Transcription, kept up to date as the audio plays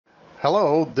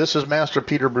Hello, this is Master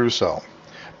Peter Brusso.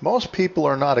 Most people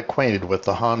are not acquainted with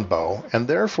the Hanbo, and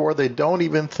therefore they don't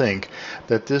even think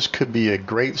that this could be a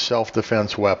great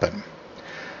self-defense weapon.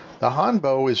 The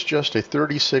Hanbo is just a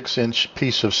 36-inch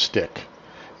piece of stick.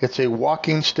 It's a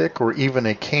walking stick or even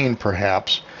a cane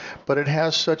perhaps, but it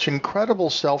has such incredible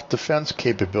self-defense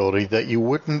capability that you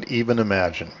wouldn't even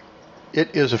imagine.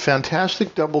 It is a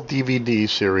fantastic double DVD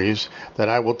series that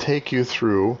I will take you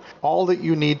through all that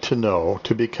you need to know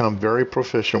to become very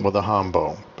proficient with a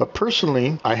Hanbo. But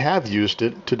personally, I have used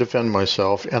it to defend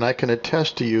myself, and I can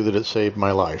attest to you that it saved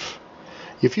my life.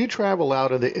 If you travel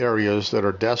out into areas that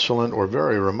are desolate or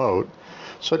very remote,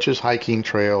 such as hiking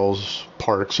trails,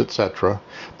 parks, etc.,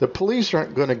 the police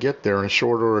aren't going to get there in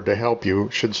short order to help you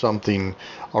should something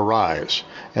arise,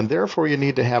 and therefore you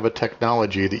need to have a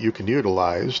technology that you can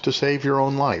utilize to save your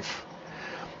own life.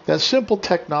 That simple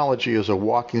technology is a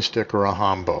walking stick or a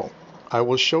Hanbo. I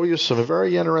will show you some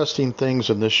very interesting things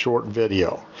in this short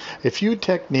video, a few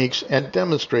techniques, and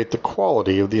demonstrate the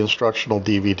quality of the instructional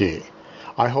DVD.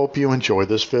 I hope you enjoy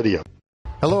this video.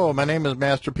 Hello, my name is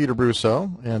Master Peter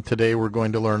Brusso, and today we're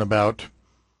going to learn about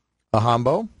a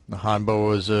Hanbo. The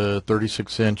Hanbo is a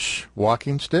 36-inch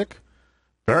walking stick,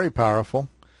 very powerful.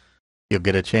 You'll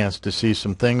get a chance to see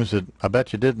some things that I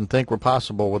bet you didn't think were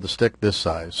possible with a stick this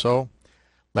size. So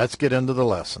let's get into the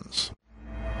lessons.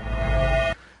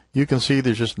 You can see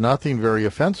there's just nothing very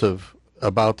offensive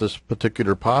about this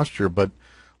particular posture, but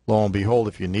lo and behold,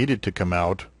 if you needed to come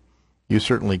out, you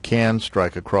certainly can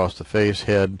strike across the face,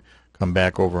 head, come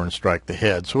back over and strike the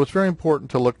head. So it's very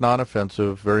important to look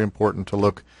non-offensive, very important to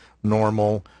look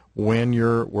normal when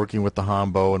you're working with the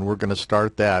Hanbo, and we're going to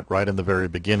start that right in the very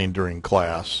beginning during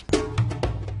class.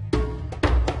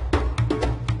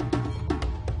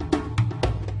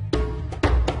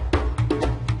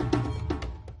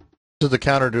 This is the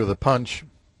counter to the punch.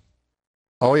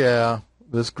 Oh yeah,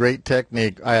 this great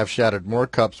technique. I have shattered more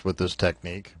cups with this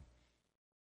technique.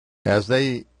 As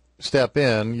they step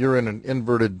in, you're in an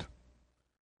inverted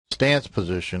stance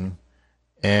position,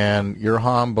 and your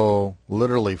Hanbo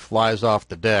literally flies off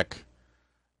the deck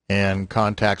and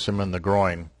contacts him in the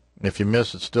groin. And if you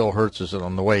miss, it still hurts as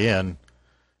on the way in.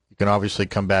 You can obviously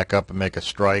come back up and make a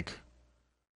strike.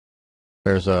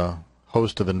 There's a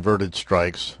host of inverted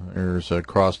strikes. There's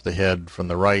across the head from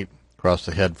the right, across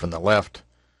the head from the left.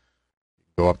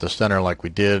 Go up the center like we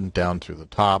did, down through the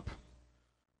top.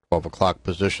 12 o'clock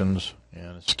positions,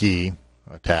 and a ski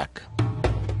attack.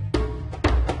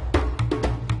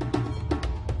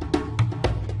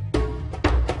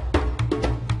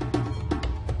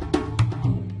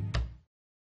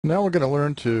 Now we're going to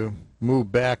learn to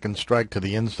move back and strike to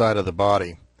the inside of the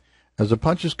body. As the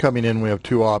punch is coming in, we have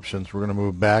two options. We're going to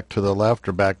move back to the left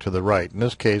or back to the right. In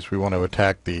this case, we want to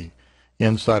attack the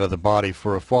inside of the body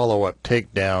for a follow-up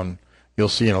takedown. You'll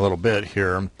see in a little bit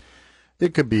here.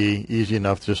 It could be easy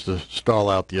enough just to stall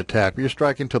out the attack, but you're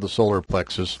striking to the solar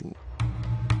plexus.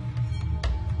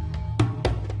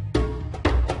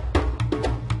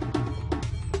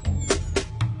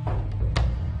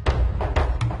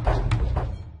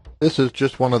 This is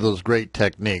just one of those great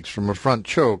techniques. From a front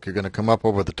choke, you're going to come up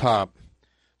over the top,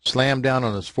 slam down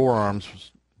on his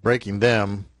forearms, breaking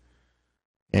them,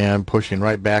 and pushing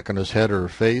right back on his head or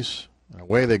face, and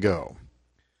away they go.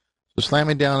 So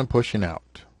slamming down and pushing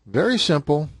out. Very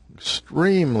simple,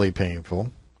 extremely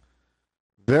painful,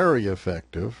 very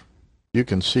effective. You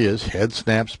can see his head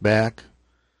snaps back.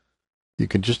 You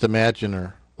can just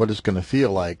imagine what it's going to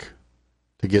feel like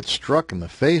to get struck in the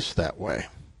face that way.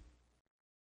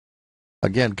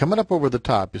 Again, coming up over the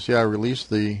top, you see I released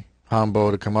the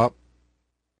Hanbo to come up.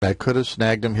 I could have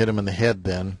snagged him, hit him in the head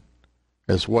then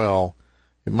as well.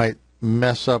 It might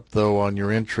mess up, though, on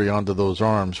your entry onto those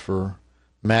arms for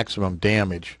maximum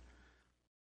damage.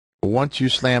 But once you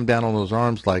slam down on those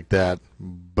arms like that,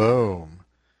 boom,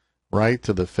 right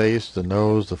to the face, the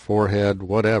nose, the forehead,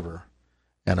 whatever,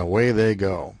 and away they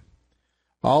go.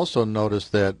 Also notice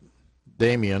that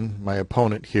Damien, my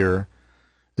opponent here,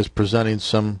 is presenting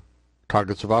some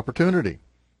targets of opportunity.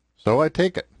 So I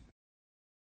take it.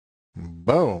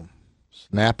 Boom.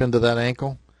 Snap into that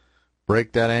ankle.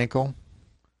 Break that ankle.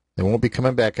 They won't be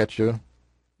coming back at you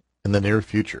in the near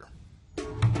future.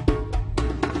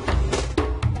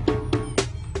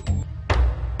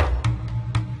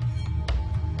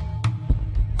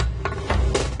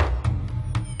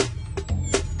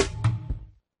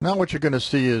 Now what you're going to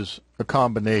see is a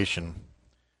combination.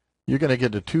 You're going to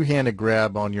get a two-handed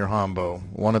grab on your Hanbo,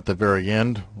 one at the very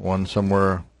end, one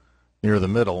somewhere near the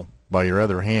middle by your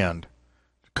other hand.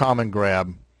 Common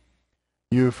grab.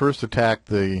 You first attack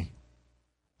the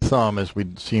thumb as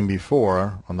we'd seen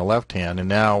before on the left hand, and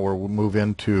now we'll move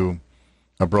into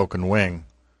a broken wing.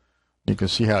 You can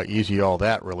see how easy all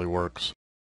that really works.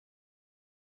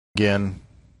 Again,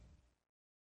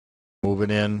 move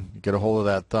it in, get a hold of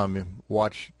that thumb,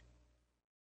 watch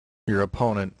your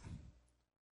opponent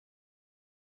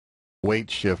weight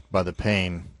shift by the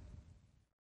pain.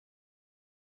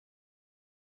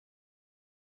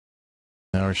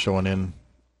 Now we're showing in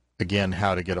again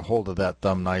how to get a hold of that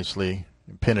thumb nicely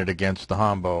and pin it against the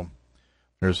Hanbo.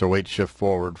 There's a weight shift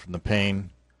forward from the pain.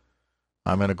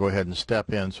 I'm going to go ahead and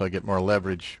step in so I get more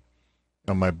leverage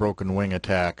on my broken wing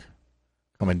attack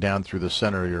coming down through the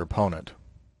center of your opponent.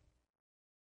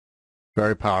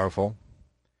 Very powerful.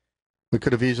 We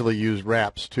could have easily used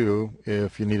wraps too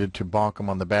if you needed to bonk them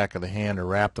on the back of the hand or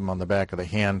wrap them on the back of the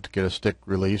hand to get a stick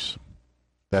release.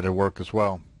 That'd work as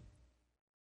well.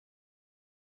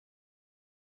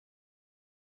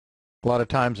 A lot of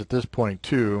times at this point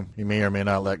too, you may or may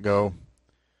not let go.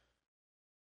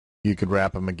 You could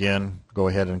wrap them again, go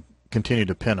ahead and continue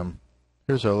to pin them.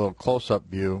 Here's a little close-up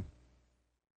view.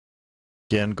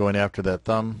 Again, going after that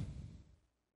thumb,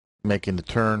 making the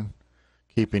turn,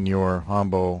 keeping your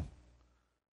Hanbo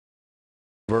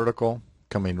vertical,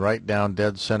 coming right down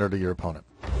dead center to your opponent.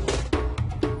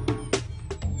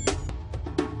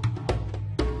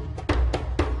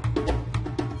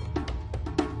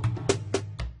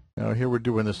 Now here we're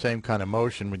doing the same kind of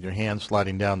motion with your hand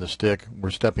sliding down the stick.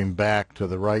 We're stepping back to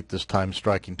the right, this time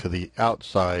striking to the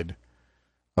outside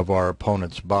of our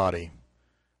opponent's body.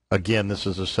 Again, this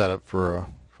is a setup for a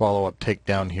follow-up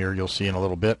takedown here you'll see in a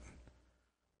little bit.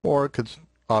 Or it could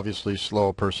obviously slow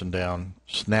a person down,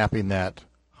 snapping that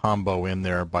Hanbo in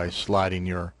there by sliding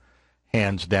your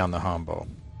hands down the Hanbo.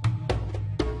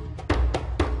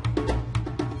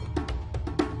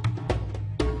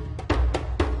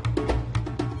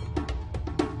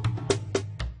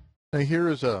 Now here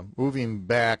is a moving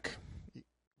back,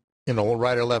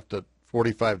 right or left at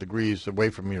 45 degrees away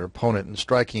from your opponent and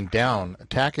striking down,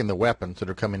 attacking the weapons that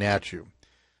are coming at you.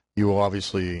 You will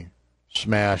obviously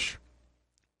smash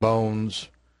bones,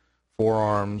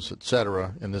 forearms,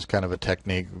 etc. in this kind of a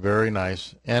technique. Very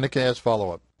nice. And it has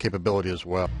follow-up capability as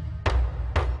well.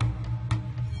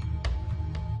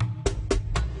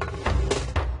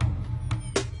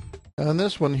 On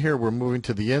this one here, we're moving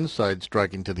to the inside,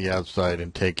 striking to the outside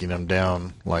and taking them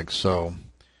down like so.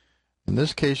 In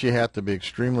this case, you have to be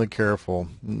extremely careful.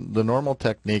 The normal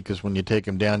technique is when you take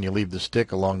them down, you leave the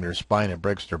stick along their spine, it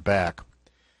breaks their back.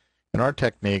 In our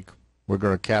technique, we're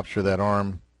going to capture that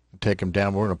arm and take them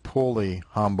down. We're going to pull the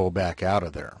Hanbo back out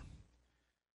of there.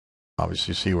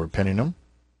 Obviously, see we're pinning them.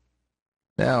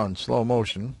 Now in slow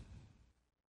motion,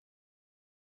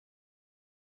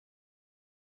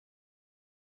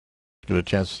 get a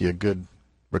chance to see a good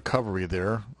recovery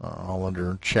there, all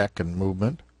under check and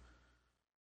movement.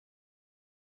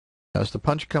 As the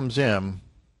punch comes in,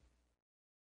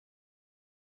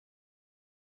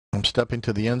 I'm stepping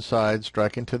to the inside,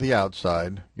 striking to the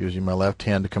outside, using my left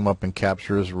hand to come up and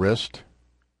capture his wrist.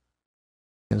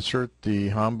 Insert the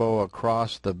Hanbo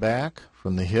across the back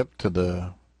from the hip to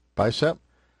the bicep.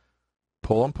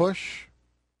 Pull and push.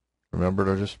 Remember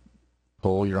to just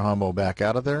pull your Hanbo back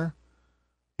out of there.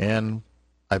 And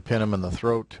I pin him in the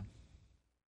throat.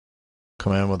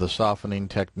 Come in with a softening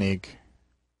technique.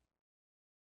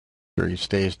 Sure he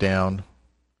stays down.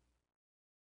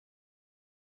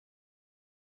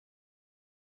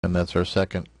 And that's our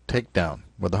second takedown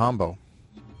with the Hanbo.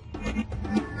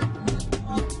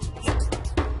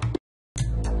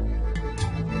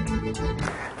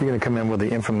 You're going to come in with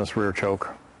the infamous rear choke.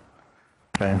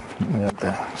 Okay, you have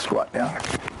to squat down.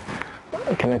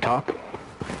 Can I talk?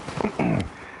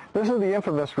 This is the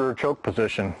infamous rear choke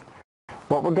position.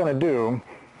 What we're going to do,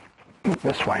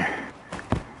 this way.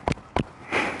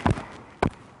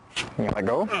 You let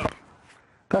go.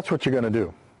 That's what you're going to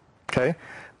do. Okay?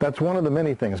 That's one of the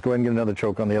many things. Go ahead and get another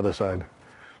choke on the other side.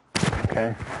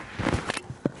 Okay?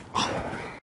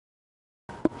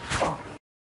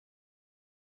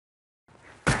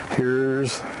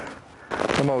 Here's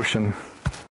the motion.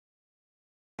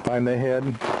 Find the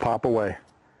head, pop away.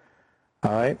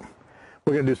 All right?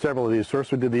 We're going to do several of these.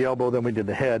 First we did the elbow, then we did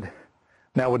the head.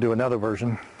 Now we'll do another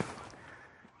version.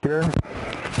 Here.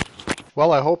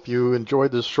 Well, I hope you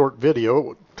enjoyed this short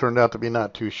video. It turned out to be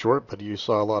not too short, but you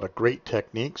saw a lot of great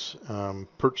techniques.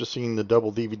 Purchasing the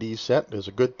double DVD set is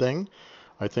a good thing.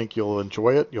 I think you'll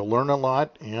enjoy it. You'll learn a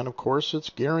lot, and of course it's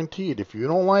guaranteed. If you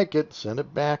don't like it, send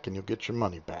it back and you'll get your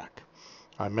money back.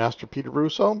 I'm Master Peter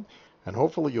Brusso, and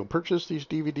hopefully you'll purchase these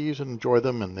DVDs and enjoy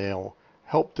them, and they'll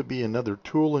help to be another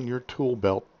tool in your tool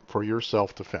belt for your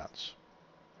self-defense.